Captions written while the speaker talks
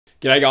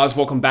G'day guys,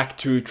 welcome back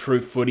to True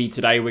Footy.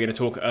 Today we're going to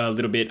talk a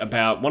little bit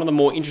about one of the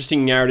more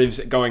interesting narratives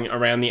going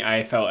around the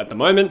AFL at the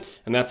moment,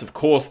 and that's of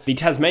course the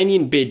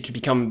Tasmanian bid to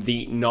become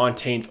the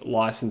 19th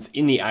licence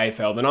in the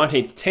AFL, the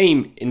 19th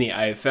team in the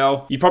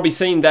AFL. You've probably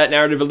seen that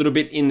narrative a little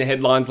bit in the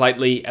headlines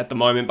lately at the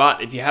moment,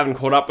 but if you haven't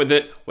caught up with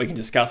it, we can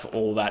discuss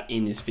all that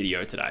in this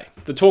video today.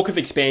 The talk of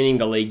expanding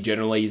the league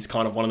generally is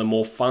kind of one of the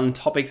more fun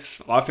topics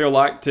I feel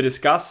like to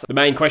discuss. The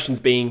main questions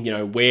being,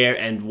 where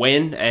and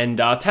when, and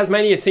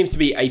Tasmania seems to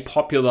be a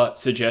popular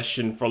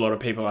suggestion for a lot of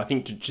people. I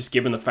think just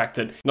given the fact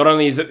that not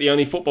only is it the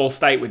only football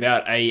state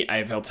without a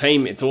AFL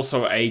team, it's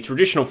also a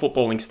traditional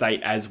footballing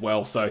state as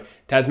well. So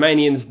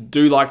Tasmanians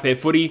do like their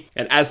footy,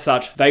 and as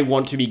such, they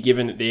want to be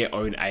given their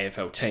own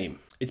AFL team.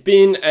 It's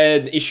been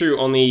an issue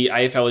on the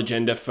AFL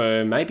agenda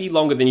for maybe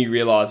longer than you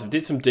realise. I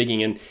did some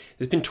digging and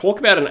there's been talk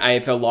about an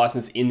AFL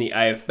licence in the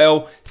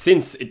AFL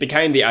since it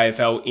became the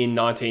AFL in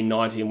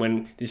 1990 and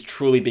when this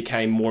truly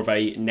became more of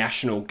a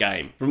national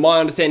game. From my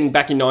understanding,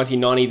 back in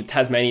 1990, the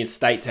Tasmanian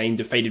state team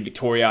defeated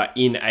Victoria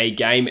in a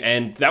game,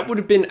 and that would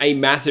have been a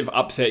massive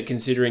upset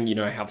considering,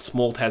 how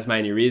small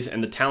Tasmania is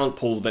and the talent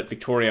pool that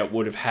Victoria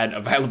would have had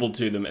available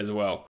to them as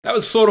well. That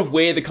was sort of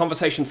where the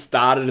conversation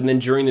started, and then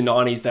during the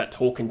 90s that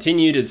talk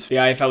continued as the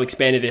AFL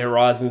expanded their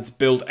horizons,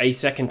 built a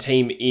second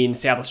team in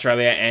South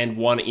Australia and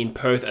one in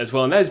Perth as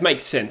well, and those make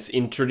sense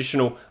in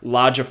traditional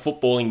larger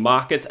footballing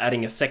markets.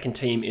 Adding a second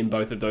team in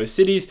both of those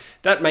cities,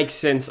 that makes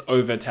sense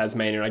over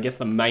Tasmania. And I guess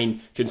the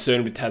main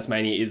concern with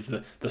Tasmania is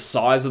the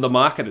size of the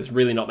market. There's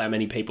really not that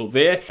many people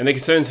there, and the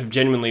concerns have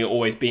genuinely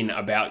always been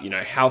about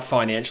how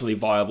financially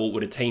viable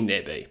would a team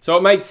there be. So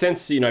it made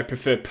sense to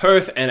prefer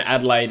Perth and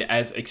Adelaide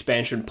as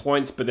expansion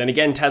points, but then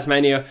again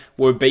Tasmania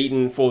were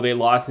beaten for their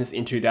license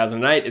in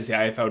 2008 as the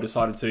AFL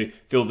decided to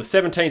fill the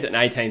 17th and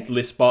 18th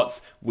list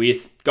spots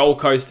with Gold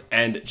Coast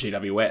and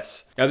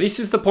GWS. Now this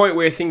is the point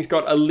where things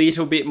got a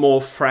little bit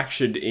more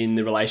fractured in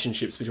the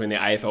relationships between the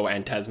AFL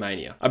and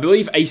Tasmania. I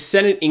believe a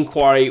Senate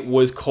inquiry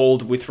was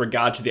called with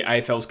regard to the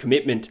AFL's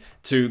commitment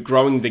to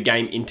growing the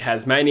game in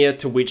Tasmania,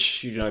 to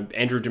which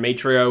Andrew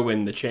Demetrio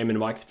and the chairman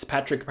Mike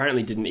Fitzpatrick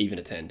apparently didn't even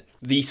attend.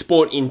 The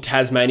sport in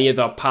Tasmania,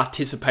 the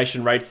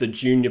participation rates, the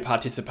junior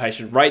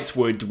participation rates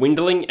were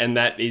dwindling, and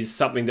that is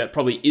something that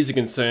probably is a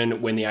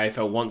concern when the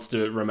AFL wants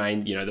to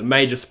remain, the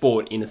major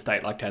sport in a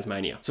state like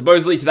Tasmania.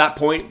 Supposedly to that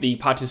point, the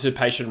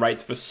participation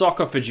rates for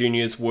soccer for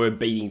juniors were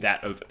beating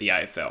that of the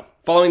AFL.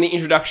 Following the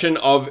introduction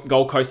of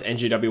Gold Coast and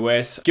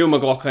GWS, Gil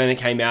McLachlan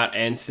came out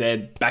and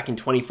said back in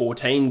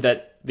 2014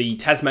 that the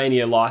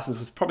Tasmania license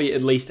was probably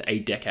at least a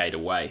decade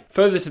away.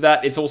 Further to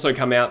that, it's also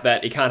come out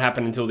that it can't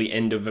happen until the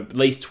end of at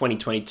least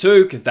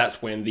 2022, because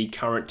that's when the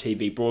current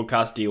TV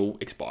broadcast deal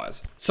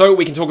expires. So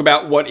we can talk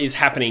about what is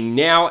happening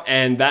now,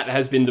 and that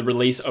has been the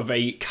release of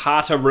a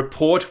Carter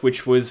report,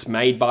 which was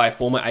made by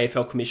former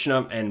AFL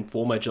Commissioner and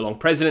former Geelong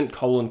President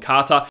Colin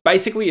Carter,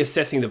 basically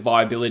assessing the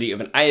viability of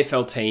an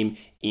AFL team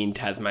in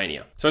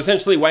Tasmania. So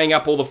essentially weighing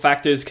up all the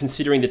factors,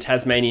 considering the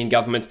Tasmanian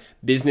government's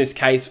business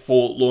case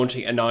for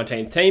launching a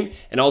 19th team,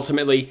 and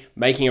ultimately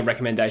making a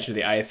recommendation to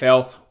the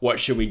AFL, what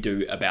should we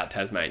do about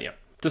Tasmania?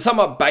 To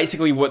sum up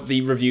basically what the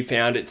review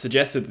found, it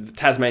suggested that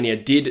Tasmania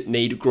did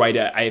need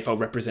greater AFL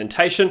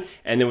representation,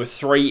 and there were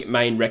three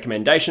main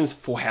recommendations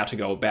for how to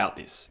go about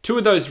this. Two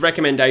of those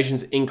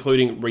recommendations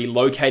including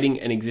relocating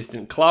an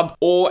existing club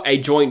or a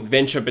joint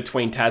venture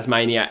between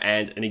Tasmania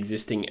and an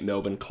existing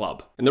Melbourne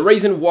club. And the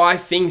reason why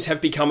things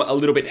have become a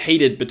little bit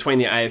heated between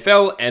the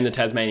AFL and the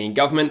Tasmanian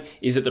government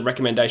is that the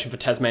recommendation for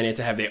Tasmania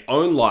to have their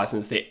own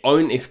license, their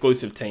own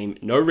exclusive team,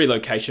 no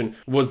relocation,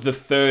 was the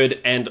third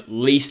and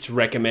least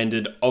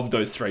recommended of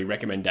those three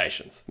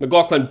recommendations.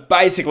 McLachlan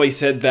basically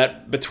said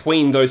that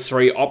between those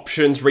three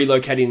options,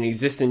 relocating an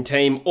existing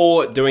team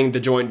or doing the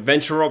joint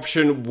venture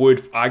option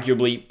would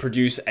arguably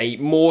produce a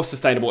more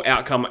sustainable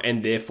outcome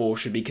and therefore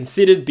should be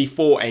considered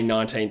before a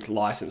 19th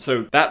license.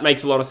 So that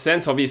makes a lot of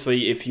sense.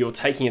 Obviously, if you're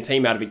taking a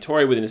team out of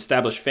Victoria with an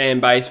established fan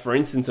base, for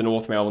instance, in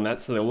North Melbourne,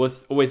 that's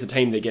always a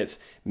team that gets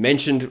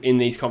mentioned in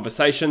these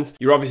conversations.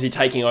 You're obviously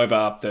taking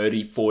over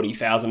 30,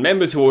 40,000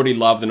 members who already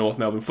love the North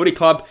Melbourne Footy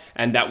Club,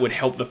 and that would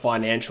help the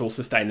financial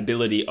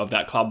sustainability of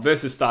that club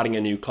versus starting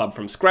a new club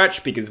from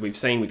scratch, because we've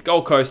seen with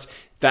Gold Coast,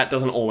 that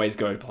doesn't always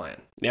go to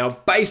plan. Now,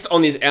 based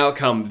on this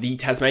outcome, the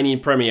Tasmanian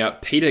Premier,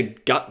 Peter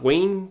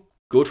Tatwine,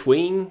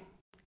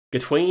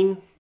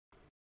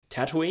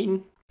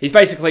 he's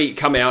basically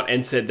come out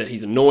and said that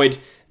he's annoyed.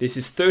 This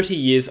is 30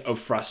 years of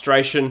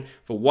frustration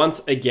for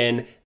once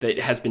again that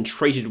has been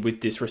treated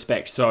with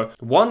disrespect. So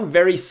one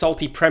very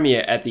salty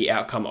premier at the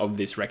outcome of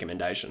this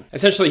recommendation.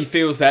 Essentially, he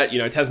feels that,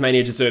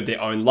 Tasmania deserved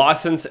their own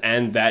license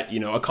and that,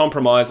 a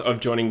compromise of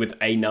joining with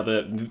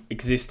another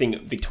existing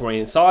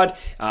Victorian side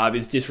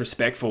is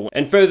disrespectful.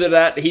 And further to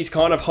that, he's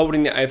kind of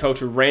holding the AFL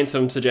to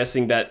ransom,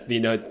 suggesting that,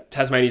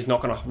 Tasmania is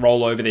not going to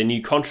roll over their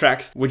new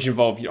contracts, which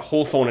involve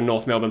Hawthorn and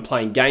North Melbourne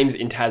playing games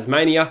in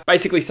Tasmania,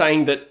 basically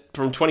saying that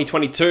from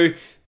 2022,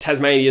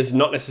 Tasmania is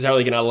not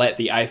necessarily going to let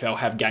the AFL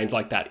have games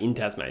like that in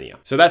Tasmania.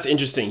 So that's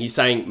interesting. He's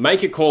saying,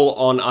 make a call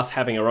on us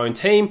having our own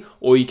team,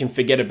 or you can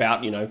forget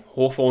about,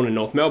 Hawthorn and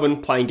North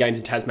Melbourne playing games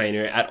in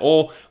Tasmania at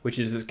all, which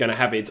is going to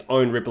have its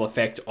own ripple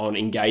effect on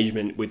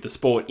engagement with the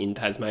sport in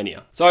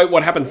Tasmania. So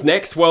what happens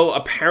next? Well,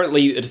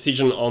 apparently a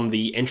decision on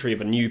the entry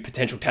of a new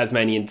potential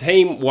Tasmanian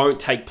team won't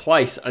take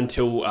place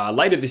until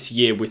later this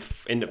year,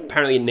 and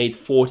apparently it needs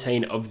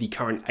 14 of the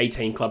current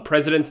 18 club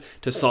presidents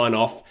to sign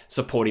off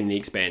supporting the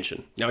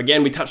expansion. Now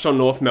again, we touched on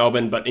North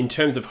Melbourne, but in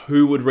terms of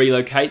who would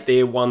relocate,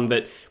 they're one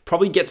that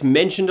probably gets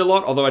mentioned a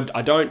lot, although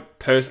I don't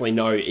personally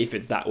know if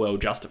it's that well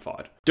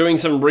justified. Doing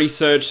some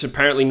research,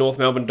 apparently North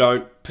Melbourne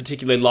don't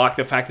particularly like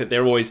the fact that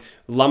they're always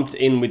lumped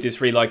in with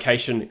this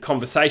relocation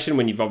conversation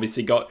when you've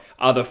obviously got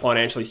other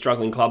financially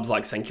struggling clubs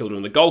like St Kilda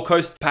and the Gold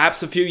Coast.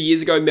 Perhaps a few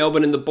years ago,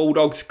 Melbourne and the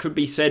Bulldogs could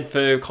be said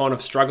for kind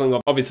of struggling.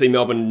 Obviously,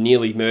 Melbourne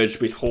nearly merged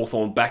with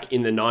Hawthorn back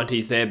in the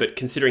 90s there, but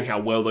considering how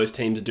well those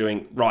teams are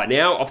doing right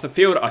now off the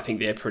field, I think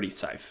they're pretty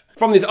safe.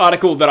 From this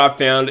article that I've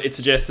found, it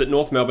suggests that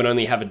North Melbourne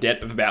only have a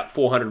debt of about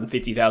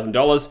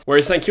 $450,000,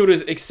 whereas St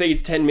Kilda's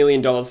exceeds $10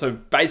 million. So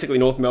basically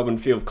North Melbourne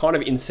feel kind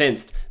of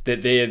incensed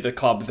that they're the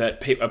club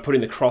that are put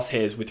in the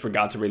crosshairs with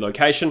regard to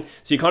relocation.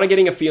 So you're kind of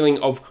getting a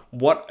feeling of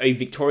what a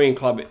Victorian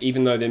club,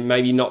 even though they're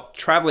maybe not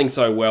traveling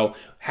so well,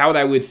 how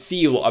they would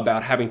feel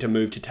about having to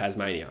move to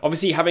Tasmania.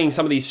 Obviously, having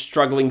some of these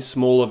struggling,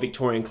 smaller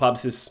Victorian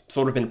clubs has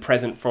sort of been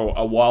present for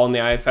a while in the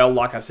AFL.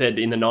 Like I said,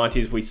 in the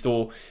 90s, we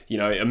saw,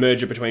 a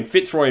merger between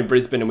Fitzroy and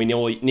Brisbane, and we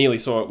nearly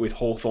saw it with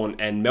Hawthorn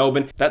and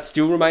Melbourne. That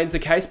still remains the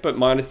case, but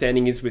my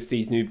understanding is with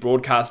these new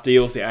broadcast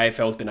deals, the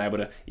AFL's been able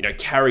to,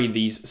 carry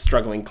these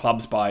struggling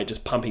clubs by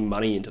just pumping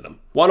money into them.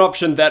 One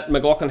option that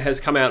McLaughlin has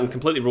come out and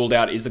completely ruled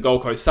out is the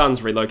Gold Coast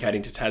Suns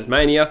relocating to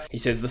Tasmania. He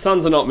says the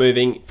Suns are not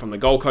moving from the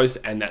Gold Coast,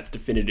 and that's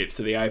definitive.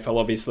 So the AFL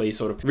obviously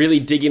sort of really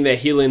digging their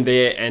heel in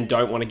there and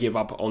don't want to give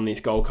up on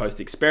this Gold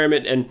Coast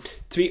experiment. And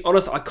to be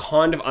honest, I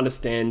kind of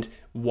understand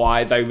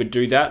why they would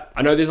do that.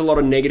 I know there's a lot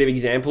of negative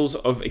examples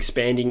of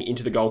expanding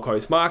into the Gold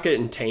Coast market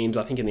and teams,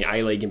 I think in the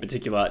A-League in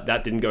particular,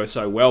 that didn't go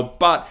so well,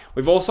 but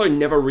we've also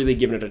never really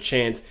given it a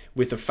chance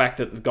with the fact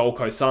that the Gold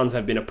Coast Suns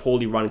have been a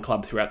poorly run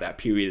club throughout that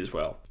period as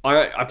well.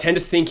 I tend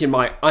to think, in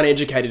my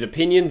uneducated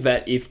opinion,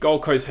 that if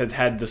Gold Coast had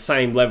had the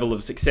same level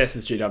of success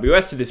as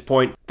GWS to this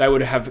point, they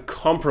would have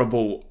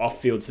comparable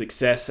off-field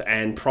success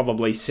and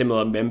probably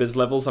similar members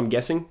levels, I'm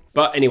guessing.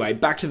 But anyway,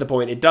 back to the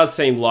point, it does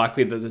seem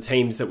likely that the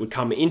teams that would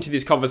come into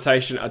this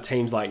conversation are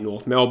teams like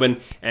North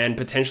Melbourne and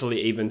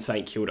potentially even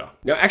St Kilda.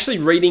 Now, actually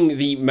reading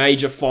the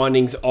major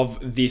findings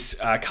of this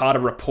Carter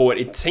report,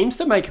 it seems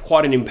to make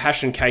quite an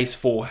impassioned case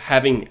for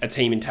having a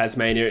team in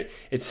Tasmania.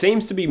 It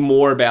seems to be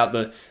more about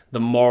the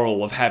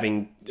moral of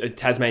having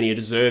Tasmania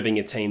deserving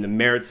a team, the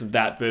merits of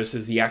that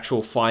versus the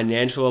actual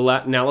financial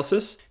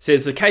analysis.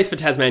 Says the case for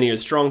Tasmania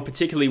is strong,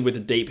 particularly with the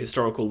deep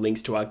historical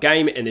links to our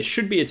game, and there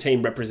should be a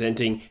team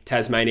representing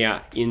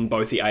Tasmania in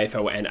both the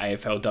AFL and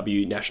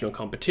AFLW national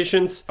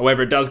competitions.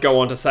 However, it does go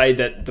on to say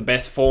that the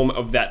best form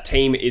of that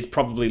team is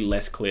probably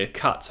less clear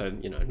cut, so,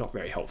 not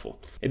very helpful.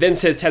 It then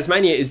says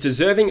Tasmania is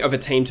deserving of a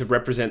team to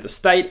represent the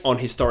state on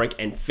historic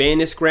and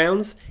fairness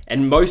grounds,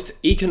 and most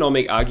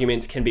economic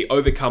arguments can be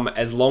overcome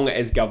as long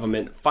as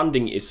government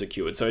funding is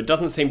secured. So it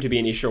doesn't seem to be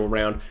an issue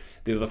around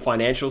the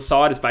financial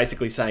side. It's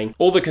basically saying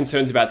all the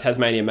concerns about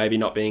Tasmania maybe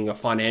not being a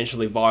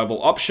financially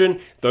viable option,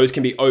 those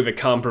can be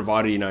overcome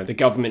provided, the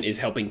government is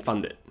helping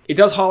fund it. It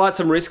does highlight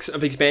some risks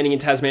of expanding in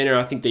Tasmania, and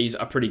I think these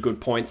are pretty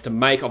good points to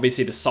make.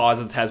 Obviously, the size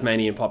of the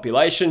Tasmanian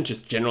population,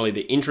 just generally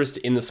the interest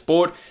in the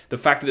sport, the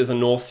fact that there's a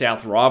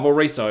north-south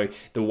rivalry, so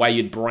the way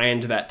you'd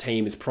brand that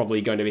team is probably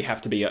going to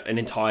have to be an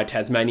entire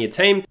Tasmania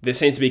team. There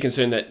seems to be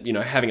concern that,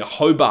 having a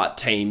Hobart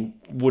team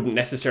wouldn't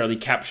necessarily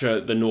capture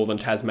the northern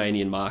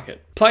Tasmanian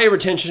market. Player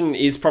retention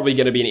is probably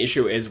going to be an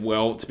issue as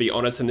well, to be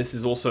honest, and this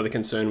is also the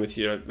concern with,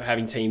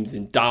 having teams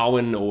in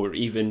Darwin or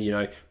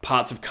even,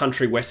 parts of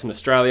country Western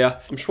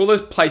Australia. I'm sure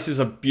those places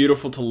are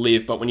beautiful to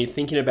live, but when you're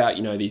thinking about,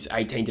 these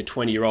 18 to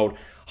 20-year-old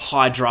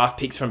high draft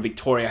picks from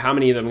Victoria, how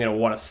many of them are going to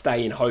want to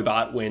stay in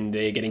Hobart when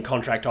they're getting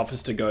contract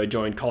offers to go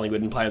join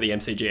Collingwood and play at the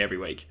MCG every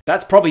week?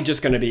 That's probably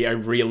just going to be a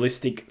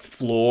realistic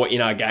flaw in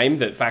our game,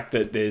 the fact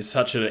that there's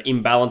such an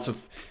imbalance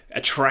of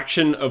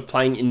attraction of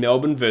playing in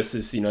Melbourne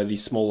versus,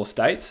 these smaller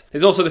states.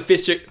 There's also the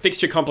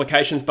fixture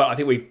complications, but I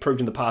think we've proved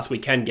in the past we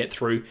can get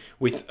through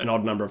with an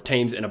odd number of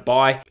teams and a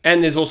bye.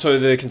 And there's also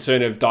the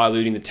concern of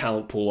diluting the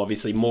talent pool.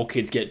 Obviously, more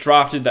kids get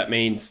drafted. That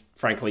means,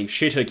 frankly,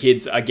 shitter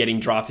kids are getting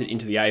drafted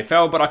into the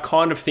AFL, but I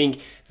kind of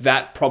think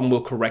that problem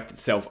will correct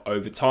itself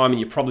over time, and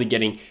you're probably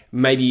getting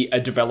maybe a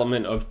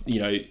development of,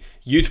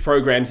 youth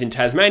programs in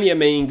Tasmania,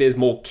 meaning there's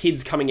more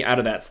kids coming out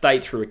of that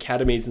state through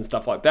academies and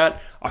stuff like that.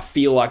 I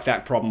feel like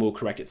that problem will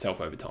correct itself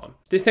over time.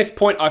 This next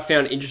point I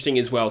found interesting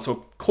as well.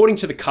 So according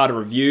to the Carter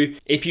Review,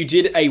 if you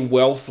did a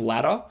wealth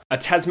ladder, a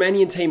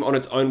Tasmanian team on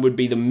its own would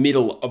be the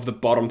middle of the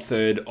bottom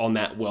third on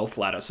that wealth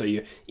ladder. So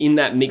you're in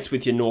that mix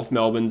with your North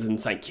Melbournes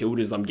and St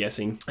Kildas, I'm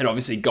guessing, and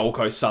obviously Gold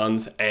Coast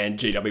Suns and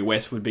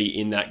GWS would be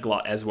in that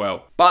glut as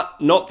well.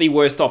 but not the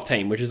worst off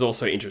team, which is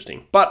also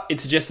interesting. But it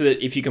suggested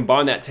that if you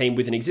combine that team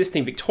with an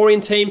existing Victorian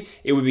team,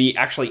 it would be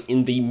actually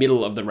in the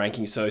middle of the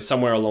rankings, so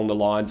somewhere along the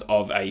lines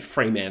of a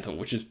Fremantle,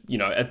 which is, you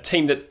know, a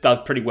team that does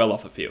pretty well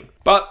off the field.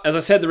 But as I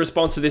said, the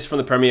response to this from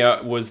the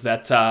Premier was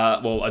that,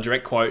 well, a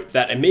direct quote,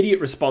 that immediate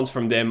response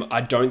from them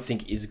I don't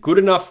think is good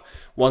enough.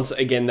 Once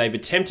again, they've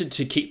attempted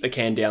to kick the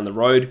can down the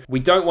road. We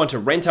don't want to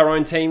rent our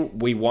own team,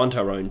 we want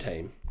our own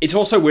team. It's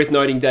also worth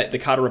noting that the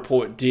Carter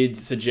report did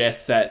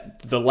suggest that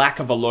the lack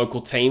of a local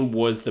team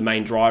was the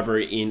main driver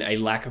in a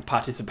lack of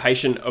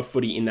participation of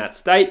footy in that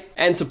state.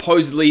 And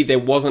supposedly there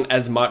wasn't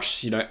as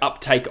much, you know,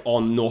 uptake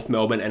on North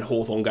Melbourne and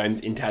Hawthorn games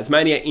in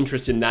Tasmania.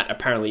 Interest in that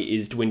apparently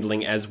is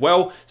dwindling as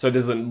well. So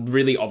there's a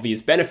really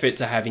obvious benefit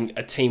to having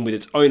a team with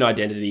its own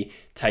identity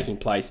taking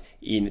place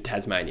in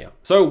Tasmania.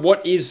 So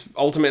what is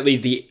ultimately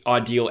the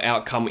ideal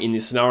outcome in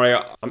this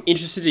scenario? I'm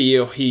interested to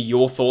hear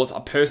your thoughts. I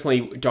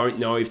personally don't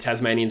know if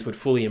Tasmanians would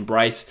fully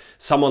embrace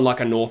someone like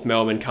a North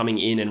Melbourne coming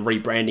in and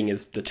rebranding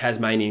as the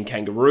Tasmanian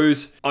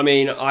Kangaroos. I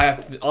mean,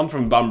 I'm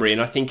from Bunbury,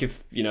 and I think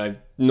if, you know,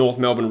 North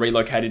Melbourne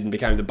relocated and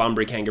became the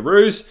Bunbury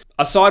Kangaroos,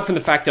 aside from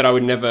the fact that I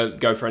would never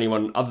go for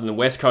anyone other than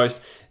West Coast,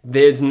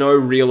 there's no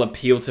real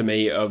appeal to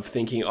me of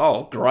thinking,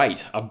 oh,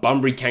 great, a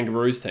Bunbury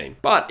Kangaroos team.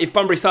 But if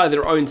Bunbury started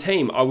their own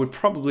team, I would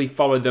probably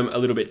follow them a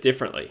little bit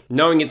differently.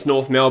 Knowing it's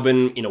North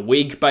Melbourne in a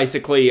wig,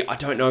 basically, I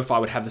don't know if I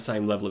would have the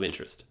same level of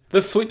interest.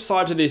 The flip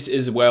side to this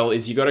as well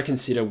is you got to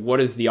consider what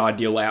is the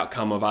ideal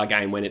outcome of our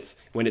game when it's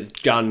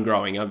done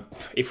growing,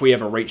 if we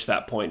ever reach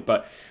that point.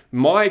 But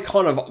my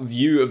kind of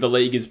view of the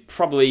league is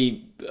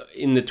probably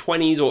in the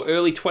 20s or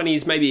early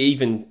 20s, maybe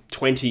even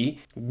 20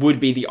 would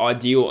be the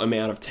ideal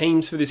amount of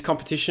teams for this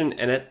competition.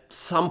 And at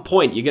some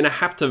point, you're going to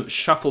have to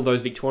shuffle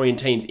those Victorian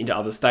teams into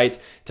other states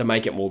to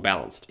make it more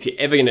balanced. If you're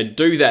ever going to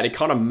do that, it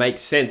kind of makes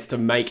sense to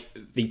make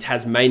the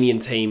Tasmanian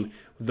team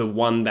the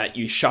one that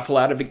you shuffle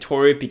out of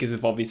Victoria because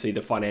of obviously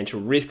the financial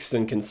risks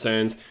and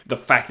concerns, the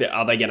fact that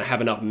are they going to have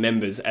enough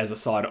members as a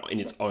side in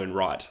its own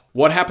right.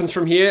 What happens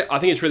from here? I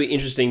think it's really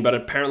interesting, but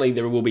apparently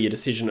there will be a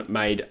decision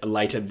made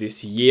later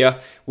this year.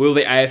 Will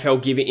the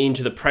AFL give in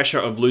to the pressure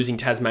of losing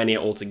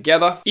Tasmania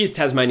altogether? Is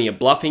Tasmania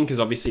bluffing? Because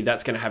obviously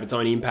that's going to have its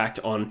own impact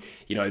on,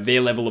 you know,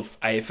 their level of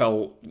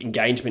AFL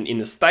engagement in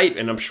the state.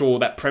 And I'm sure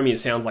that Premier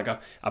sounds like a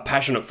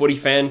passionate footy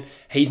fan.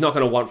 He's not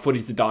going to want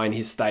footy to die in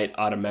his state,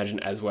 I'd imagine,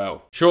 as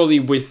well. Surely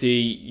with the,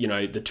 you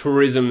know, the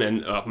tourism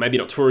and maybe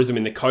not tourism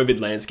in the COVID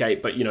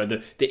landscape, but, you know,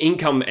 the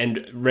income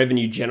and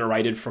revenue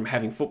generated from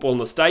having football in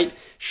the state,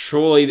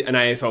 surely an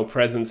AFL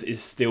presence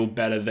is still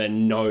better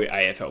than no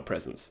AFL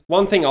presence.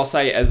 One thing I'll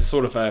say as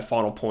sort of a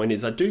final point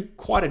is I do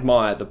quite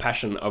admire the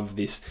passion of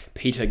this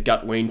Peter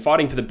Gutwein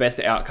fighting for the best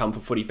outcome for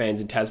footy fans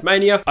in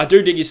Tasmania. I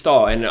do dig his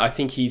style, and I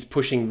think he's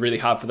pushing really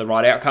hard for the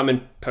right outcome,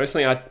 and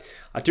personally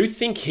I do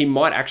think he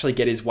might actually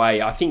get his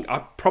way. I think I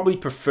probably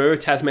prefer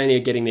Tasmania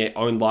getting their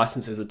own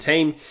license as a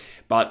team,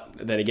 but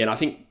then again, I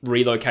think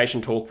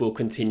relocation talk will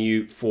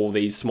continue for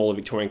these smaller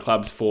Victorian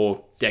clubs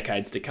for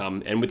decades to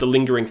come. And with the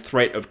lingering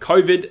threat of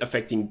COVID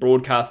affecting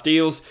broadcast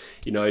deals,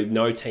 you know,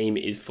 no team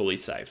is fully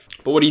safe.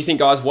 But what do you think,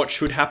 guys? What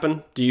should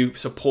happen? Do you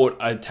support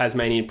a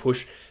Tasmanian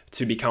push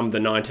to become the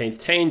 19th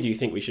team? Do you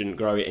think we shouldn't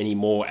grow any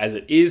more as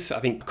it is? I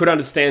think I could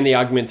understand the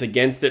arguments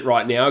against it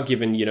right now,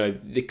 given, you know,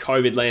 the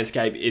COVID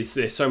landscape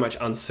there's so much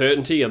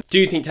uncertainty. Do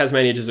you think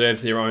Tasmania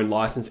deserves their own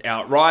license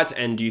outright?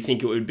 And do you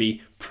think it would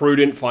be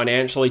prudent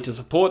financially to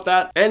support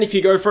that? And if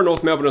you go for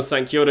North Melbourne or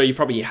St Kilda, you're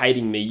probably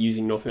hating me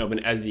using North Melbourne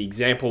as the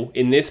example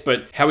in this,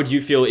 but how would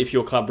you feel if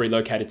your club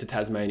relocated to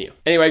Tasmania?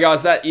 Anyway,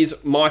 guys, that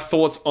is my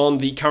thoughts on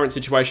the current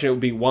situation. It will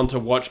be one to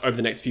watch over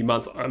the next few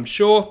months, I'm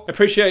sure.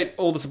 Appreciate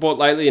all the support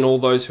lately and all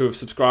those who have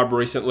subscribed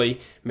recently.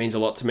 It means a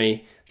lot to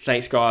me.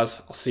 Thanks,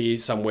 guys. I'll see you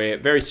somewhere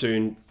very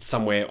soon,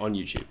 somewhere on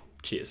YouTube.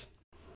 Cheers.